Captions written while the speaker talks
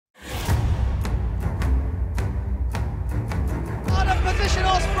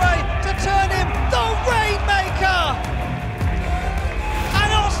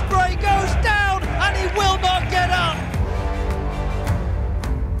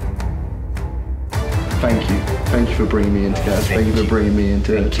Thank you. Thank you for bringing me into gas. Thank you for bringing me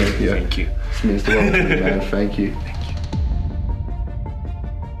into Tokyo. Thank you. This means the world to me, man. Thank you.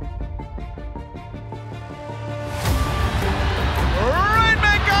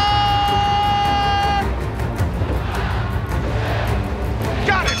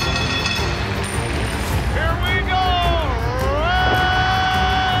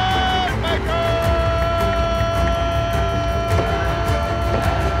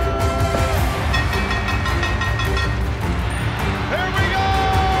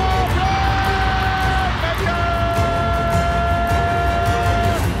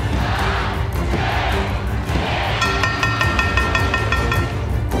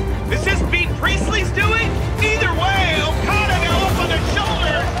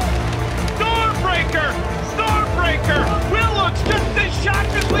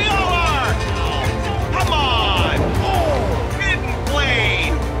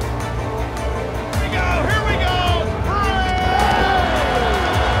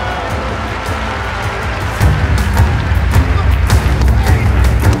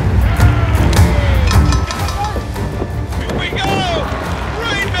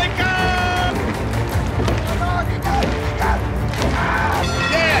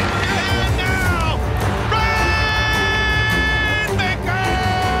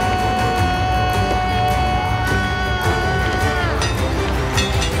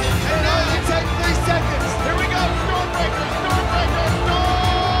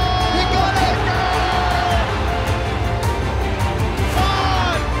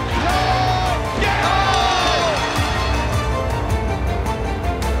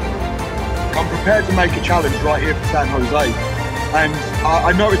 I'm prepared to make a challenge right here for San Jose, and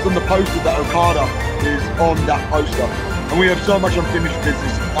I noticed on the poster that Okada is on that poster, and we have so much unfinished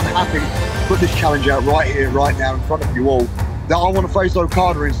business. I'm happy to put this challenge out right here, right now, in front of you all, that I want to face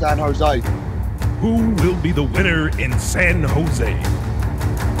Okada in San Jose. Who will be the winner in San Jose?